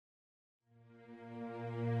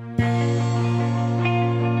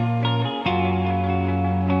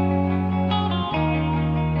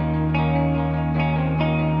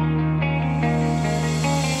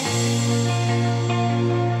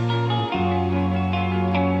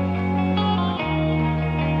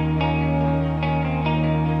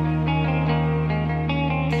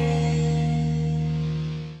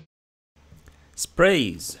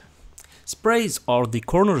Sprays. Sprays are the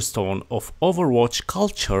cornerstone of Overwatch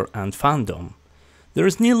culture and fandom. There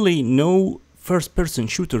is nearly no first-person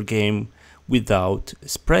shooter game without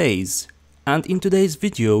sprays, and in today's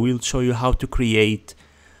video we'll show you how to create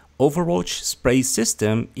Overwatch spray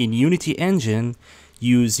system in Unity engine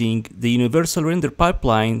using the Universal Render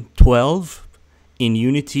Pipeline 12 in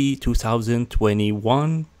Unity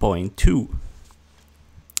 2021.2.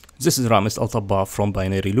 This is Ramis Al-Tabba from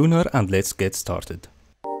Binary Lunar, and let's get started.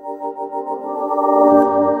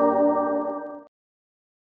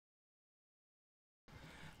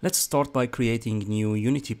 Let's start by creating a new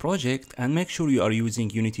Unity project and make sure you are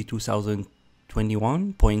using Unity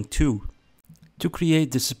 2021.2. To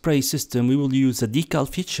create the spray system, we will use a decal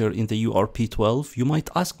feature in the URP 12. You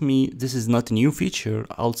might ask me, this is not a new feature.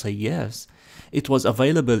 I'll say yes. It was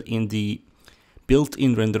available in the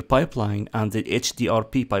built-in render pipeline and the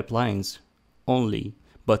HDRP pipelines only,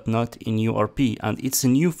 but not in URP, and it's a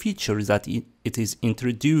new feature that it is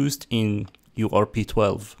introduced in URP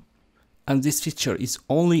 12. And this feature is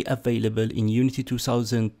only available in Unity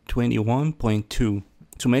 2021.2,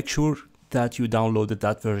 so make sure that you downloaded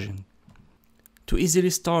that version. To easily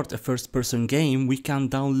start a first-person game, we can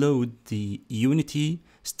download the Unity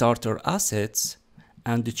starter assets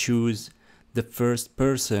and choose the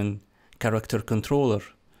first-person character controller.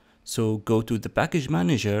 So go to the package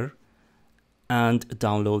manager and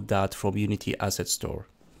download that from Unity Asset Store.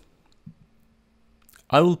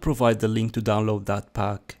 I will provide the link to download that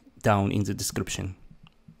pack down in the description.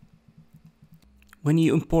 When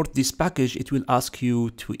you import this package, it will ask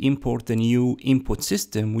you to import the new input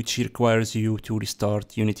system, which requires you to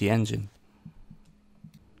restart Unity engine.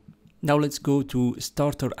 Now let's go to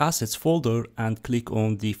Starter Assets folder and click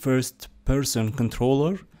on the first person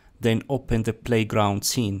controller, then open the playground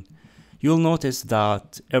scene. You'll notice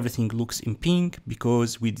that everything looks in pink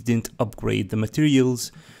because we didn't upgrade the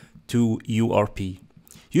materials to URP.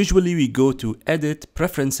 Usually we go to Edit,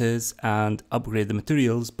 Preferences and upgrade the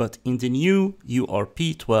materials, but in the new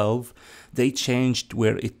URP 12 they changed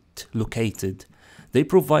where it located. They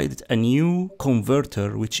provided a new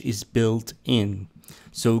converter which is built in.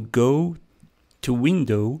 So go to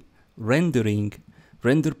Window, Rendering,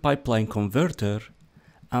 Render Pipeline Converter,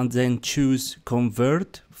 and then choose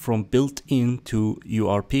Convert from built-in to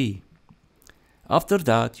URP. After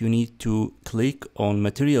that, you need to click on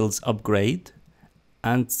Materials Upgrade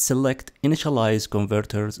and select Initialize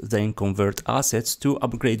Converters, then Convert Assets to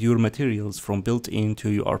upgrade your materials from built-in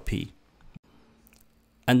to URP.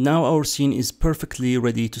 And now our scene is perfectly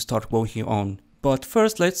ready to start working on. But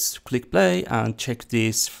first, let's click play and check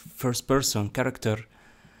this first-person character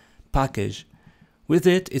package. With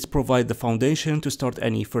it provides the foundation to start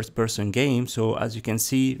any first-person game. So as you can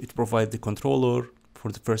see, it provides the controller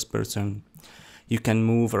for the first person. You can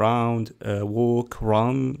move around, walk,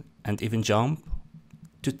 run, and even jump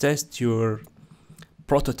to test your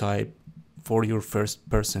prototype for your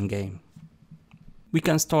first-person game. We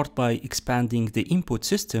can start by expanding the input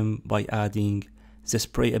system by adding the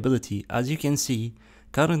spray ability. As you can see,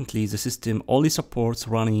 currently the system only supports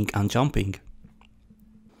running and jumping.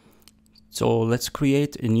 So let's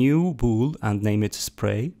create a new bool and name it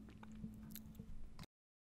spray.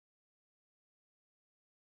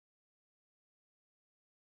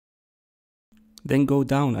 Then go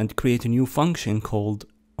down and create a new function called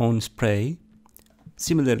onSpray,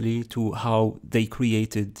 similarly to how they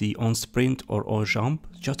created the onSprint or onJump,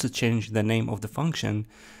 just to change the name of the function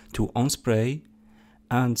to onSpray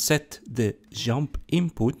and set the jump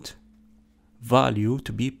input value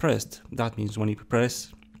to be pressed. That means when you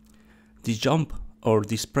press the jump or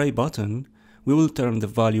the spray button, we will turn the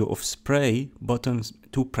value of spray buttons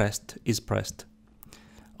to pressed is pressed.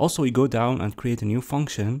 Also, we go down and create a new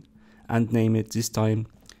function and name it this time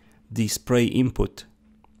the spray input.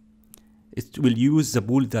 It will use the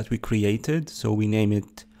bool that we created, so we name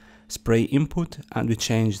it spray input and we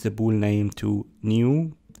change the bool name to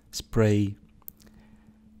new spray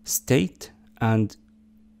state and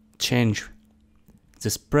change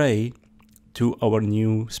the spray to our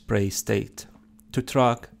new spray state to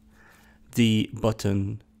track the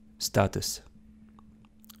button status.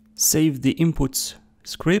 Save the inputs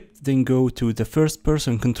script, then go to the first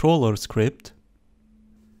person controller script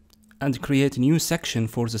and create a new section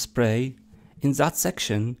for the spray. In that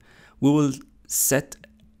section, we will set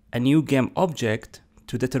a new game object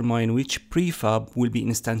to determine which prefab will be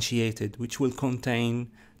instantiated, which will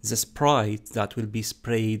contain the sprite that will be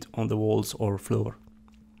sprayed on the walls or floor.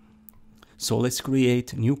 So let's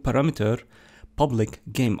create a new parameter, public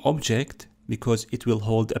game object, because it will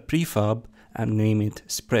hold a prefab, and name it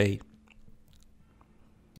spray.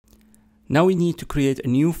 Now we need to create a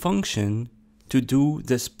new function to do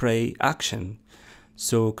the spray action.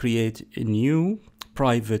 So create a new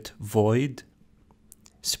private void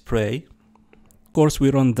spray. Of course,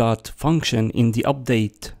 we run that function in the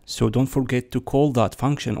update, so don't forget to call that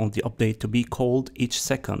function on the update to be called each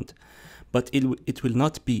second. But it will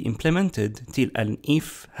not be implemented till an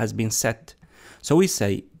if has been set. So we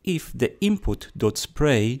say if the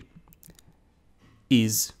input.spray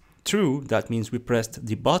is true, that means we pressed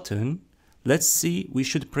the button. Let's see, we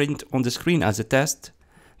should print on the screen as a test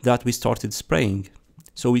that we started spraying.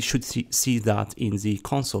 So we should see that in the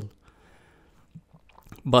console.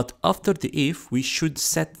 But after the if, we should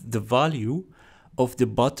set the value of the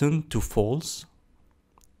button to false.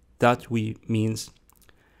 That means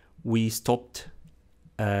we stopped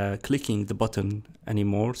clicking the button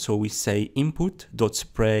anymore. So we say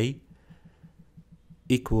input.spray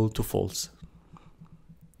equal to false.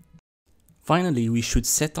 Finally, we should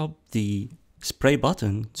set up the spray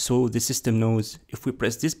button so the system knows if we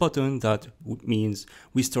press this button, that means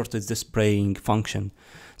we started the spraying function.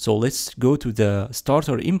 So let's go to the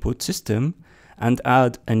starter input system and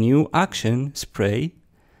add a new action spray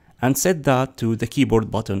and set that to the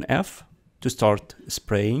keyboard button F to start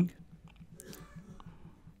spraying.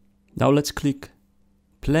 Now let's click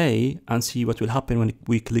play and see what will happen when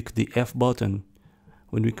we click the F button.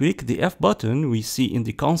 When we click the F button, we see in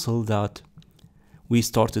the console that we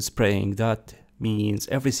started spraying. That means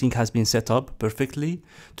everything has been set up perfectly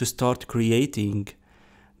to start creating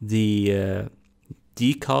the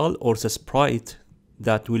decal or the sprite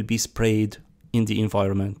that will be sprayed in the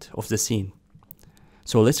environment of the scene.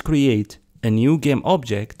 So let's create a new game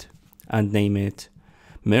object and name it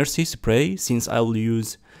Mercy Spray, since I will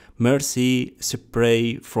use Mercy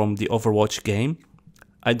Spray from the Overwatch game.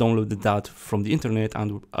 I downloaded that from the internet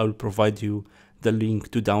and I will provide you the link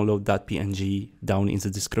to download that PNG down in the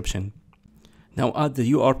description. Now add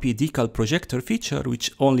the URP decal projector feature, which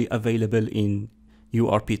is only available in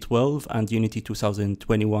URP 12 and Unity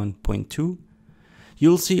 2021.2.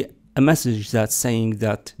 You'll see a message that's saying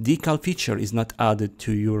that decal feature is not added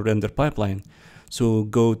to your render pipeline. So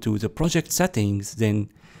go to the project settings, then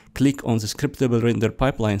click on the scriptable render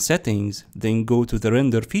pipeline settings, then go to the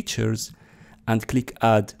render features and click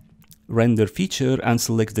add render feature and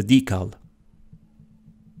select the decal.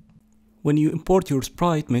 When you import your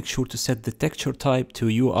sprite, make sure to set the texture type to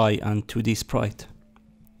UI and 2D sprite.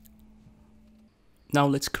 Now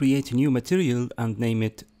let's create a new material and name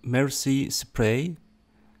it Mercy Spray.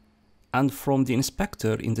 And from the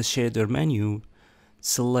inspector in the shader menu,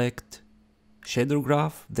 select shader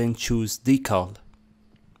graph, then choose decal.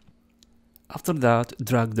 After that,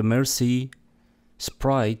 drag the Mercy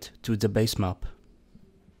sprite to the base map.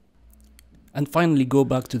 And finally go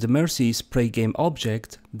back to the Mercy Spray game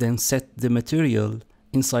object, then set the material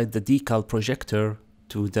inside the decal projector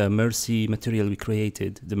to the Mercy material we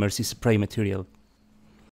created, the Mercy Spray material.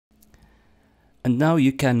 And now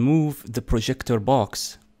you can move the projector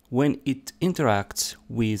box. When it interacts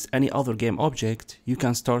with any other game object, you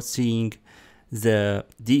can start seeing the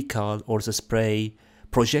decal or the spray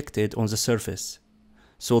projected on the surface.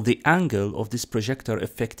 So the angle of this projector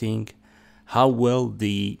affecting how well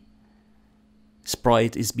the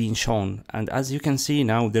sprite is being shown. And as you can see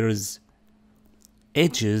now, there is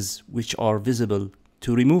edges which are visible.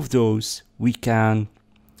 To remove those, we can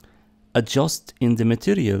adjust in the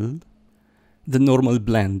material the normal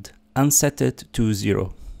blend and set it to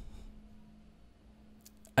 0.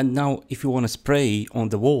 And now if you want to spray on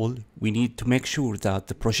the wall, we need to make sure that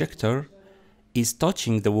the projector is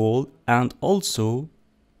touching the wall and also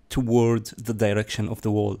toward the direction of the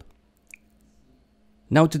wall.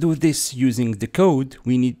 Now to do this using the code,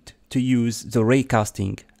 we need to use the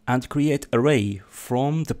Raycasting and create a ray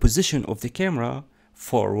from the position of the camera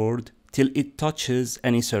forward till it touches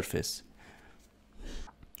any surface.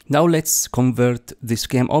 Now let's convert this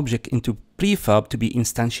game object into prefab to be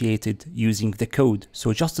instantiated using the code.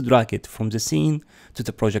 So just drag it from the scene to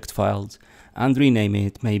the project files and rename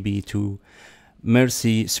it maybe to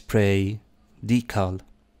Mercy Spray Decal.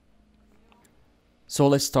 So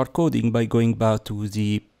let's start coding by going back to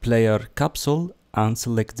the player capsule and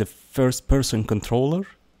select the first person controller.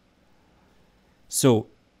 So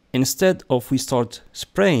instead of we start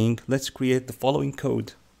spraying, let's create the following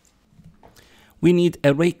code. We need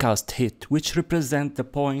a raycast hit, which represents the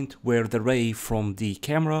point where the ray from the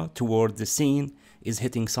camera toward the scene is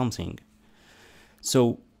hitting something.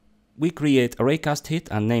 So we create a raycast hit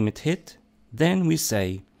and name it hit. Then we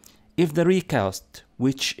say, if the raycast,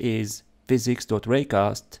 which is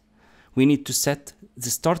physics.raycast, we need to set the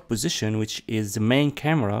start position, which is the main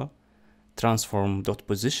camera,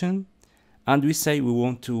 transform.position, and we say we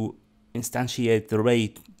want to instantiate the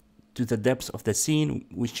ray to the depth of the scene,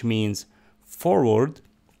 which means forward,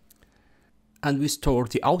 and we store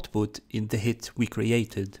the output in the hit we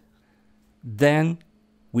created. Then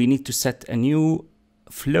we need to set a new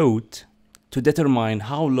float to determine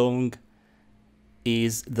how long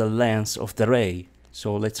is the length of the ray.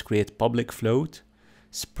 So let's create public float,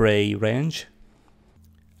 spray range,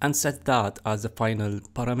 and set that as the final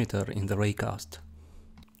parameter in the raycast.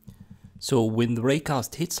 So when the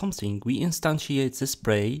raycast hits something, we instantiate the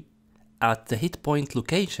spray at the hit point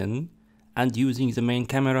location and using the main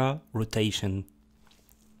camera rotation.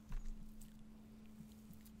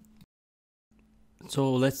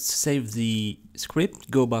 So let's save the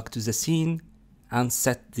script, go back to the scene and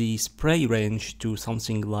set the spray range to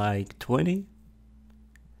something like 20.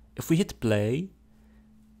 If we hit play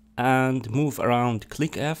and move around,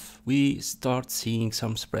 click F, we start seeing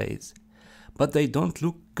some sprays, but they don't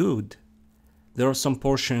look good. There are some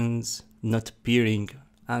portions not appearing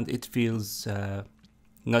and it feels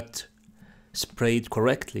not sprayed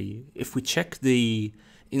correctly. If we check the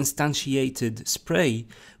instantiated spray,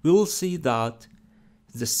 we will see that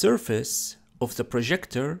the surface of the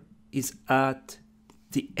projector is at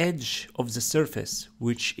the edge of the surface,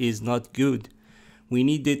 which is not good. We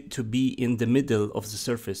need it to be in the middle of the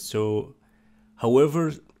surface. So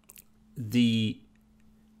however the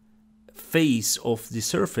face of the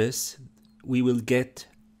surface, we will get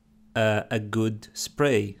a good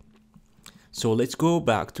spray. So let's go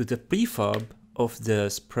back to the prefab of the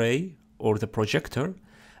spray or the projector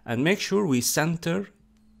and make sure we center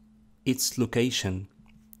its location.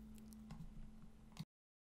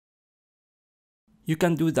 You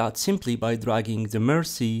can do that simply by dragging the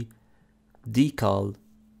Mercy Decal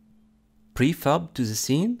prefab to the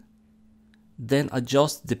scene, then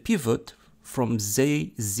adjust the pivot from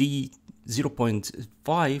Z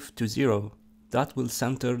 0.5 to 0. That will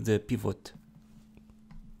center the pivot.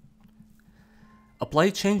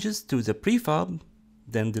 Apply changes to the prefab,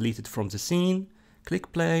 then delete it from the scene,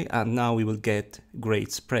 click play, and now we will get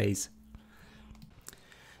great sprays.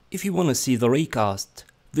 If you want to see the raycast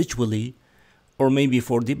visually, or maybe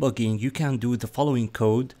for debugging, you can do the following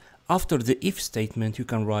code. After the if statement, you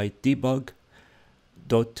can write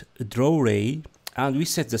debug.drawRay, and we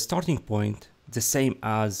set the starting point the same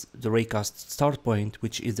as the raycast start point,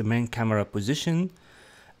 which is the main camera position,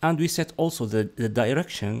 and we set also the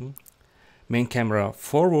direction, main camera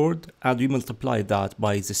forward, and we multiply that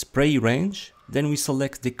by the spray range. Then we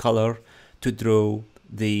select the color to draw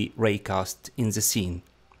the raycast in the scene.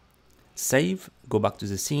 Save, go back to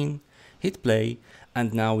the scene, hit play,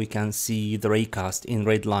 and now we can see the raycast in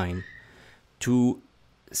red line. To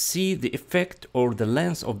see the effect or the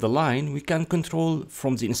length of the line, we can control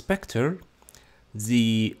from the inspector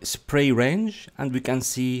the spray range, and we can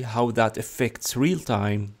see how that affects real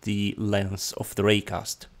time the length of the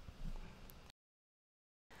raycast.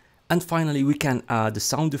 And finally, we can add a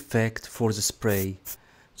sound effect for the spray.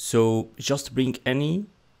 So just bring any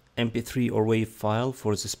MP3 or WAV file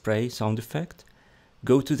for the spray sound effect.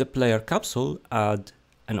 Go to the player capsule, add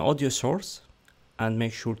an audio source, and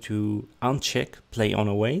make sure to uncheck play on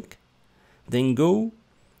awake. Then go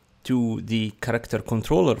to the character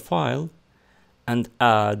controller file and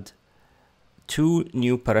add two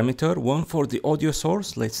new parameters, one for the audio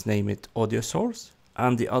source, let's name it audio source,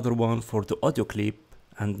 and the other one for the audio clip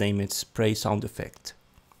and name it spray sound effect.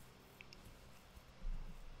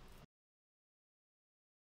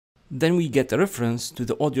 Then we get a reference to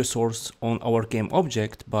the audio source on our game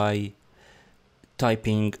object by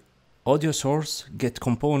typing audio source, get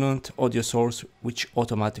component, audio source, which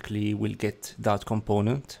automatically will get that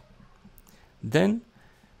component. Then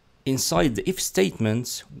inside the if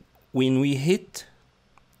statements, when we hit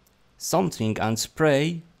something and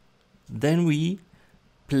spray, then we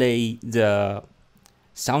play the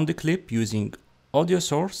sound clip using audio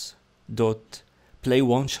source dot play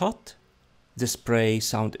one shot the spray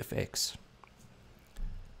sound effects.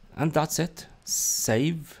 And that's it.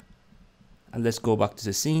 Save, and let's go back to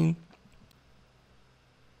the scene.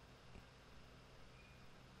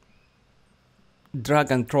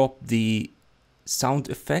 Drag and drop the sound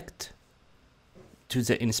effect to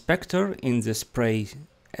the inspector in the spray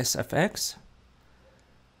SFX.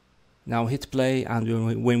 Now hit play, and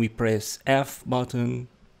when we press F button,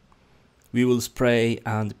 we will spray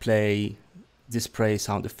and play the spray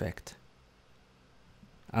sound effect.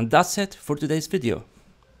 And that's it for today's video.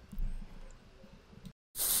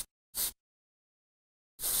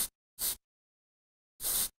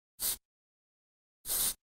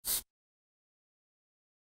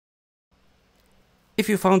 If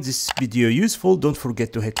you found this video useful, don't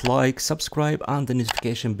forget to hit like, subscribe, and the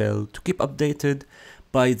notification bell to keep updated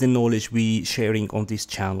by the knowledge we sharing on this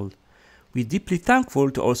channel. We're deeply thankful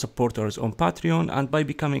to our supporters on Patreon, and by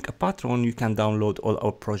becoming a patron, you can download all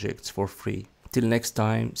our projects for free. Till next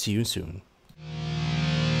time, see you soon.